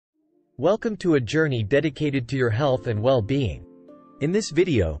Welcome to a journey dedicated to your health and well-being. In this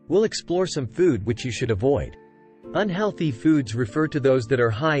video, we'll explore some food which you should avoid. Unhealthy foods refer to those that are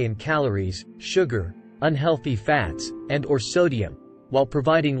high in calories, sugar, unhealthy fats, and/or sodium, while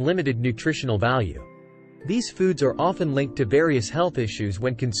providing limited nutritional value. These foods are often linked to various health issues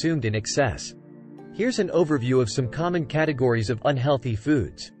when consumed in excess. Here's an overview of some common categories of unhealthy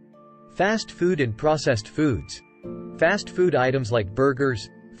foods. Fast food and processed foods. Fast food items like burgers,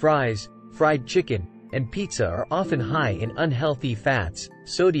 fries, fried chicken, and pizza are often high in unhealthy fats,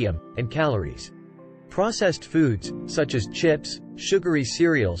 sodium, and calories. Processed foods, such as chips, sugary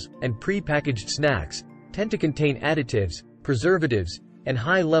cereals, and pre-packaged snacks, tend to contain additives, preservatives, and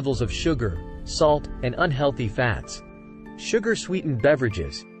high levels of sugar, salt, and unhealthy fats. Sugar-sweetened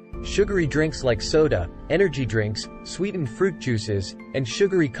beverages. Sugary drinks like soda, energy drinks, sweetened fruit juices, and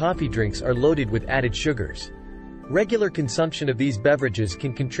sugary coffee drinks are loaded with added sugars. Regular consumption of these beverages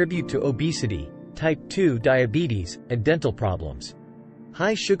can contribute to obesity, type 2 diabetes, and dental problems.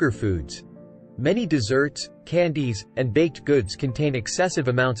 High sugar foods. Many desserts, candies, and baked goods contain excessive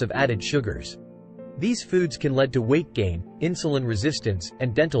amounts of added sugars. These foods can lead to weight gain, insulin resistance,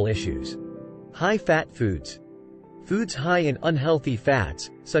 and dental issues. High-fat foods. Foods high in unhealthy fats,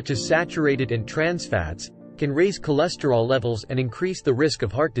 such as saturated and trans fats, can raise cholesterol levels and increase the risk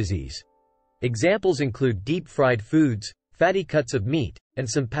of heart disease. Examples include deep-fried foods, fatty cuts of meat, and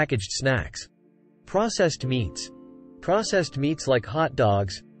some packaged snacks. Processed meats. Processed meats like hot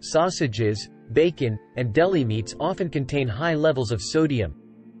dogs, sausages, bacon, and deli meats often contain high levels of sodium,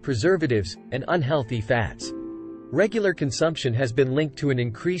 preservatives, and unhealthy fats. Regular consumption has been linked to an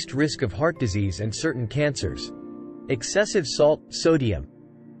increased risk of heart disease and certain cancers. Excessive salt, sodium.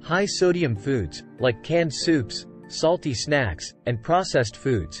 High sodium foods, like canned soups, salty snacks, and processed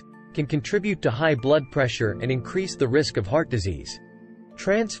foods, can contribute to high blood pressure and increase the risk of heart disease.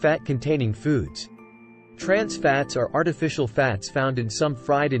 Trans fat containing foods. Trans fats are artificial fats found in some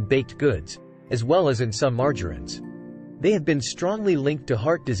fried and baked goods, as well as in some margarines. They have been strongly linked to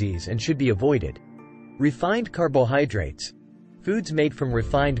heart disease and should be avoided. Refined carbohydrates. Foods made from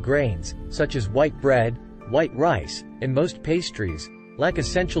refined grains, such as white bread, white rice, and most pastries, lack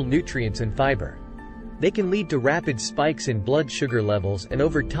essential nutrients and fiber. They can lead to rapid spikes in blood sugar levels and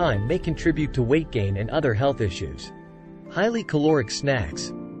over time may contribute to weight gain and other health issues. Highly caloric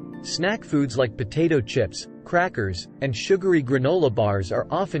snacks. Snack foods like potato chips, crackers, and sugary granola bars are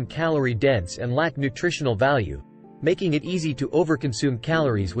often calorie-dense and lack nutritional value, making it easy to overconsume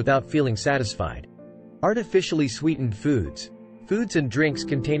calories without feeling satisfied. Artificially sweetened foods. Foods and drinks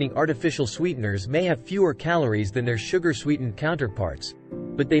containing artificial sweeteners may have fewer calories than their sugar-sweetened counterparts,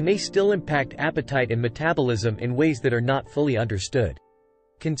 but they may still impact appetite and metabolism in ways that are not fully understood.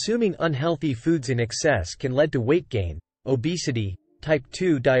 Consuming unhealthy foods in excess can lead to weight gain, obesity, type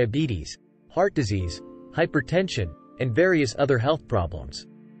 2 diabetes, heart disease, hypertension, and various other health problems.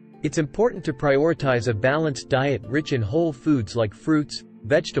 It's important to prioritize a balanced diet rich in whole foods like fruits,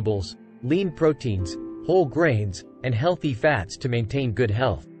 vegetables, lean proteins, whole grains, and healthy fats to maintain good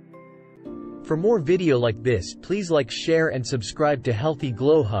health. For more video like this, please like, share, and subscribe to Healthy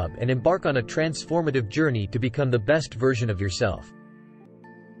Glow Hub and embark on a transformative journey to become the best version of yourself.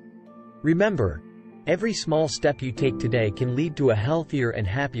 Remember, every small step you take today can lead to a healthier and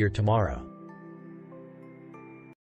happier tomorrow.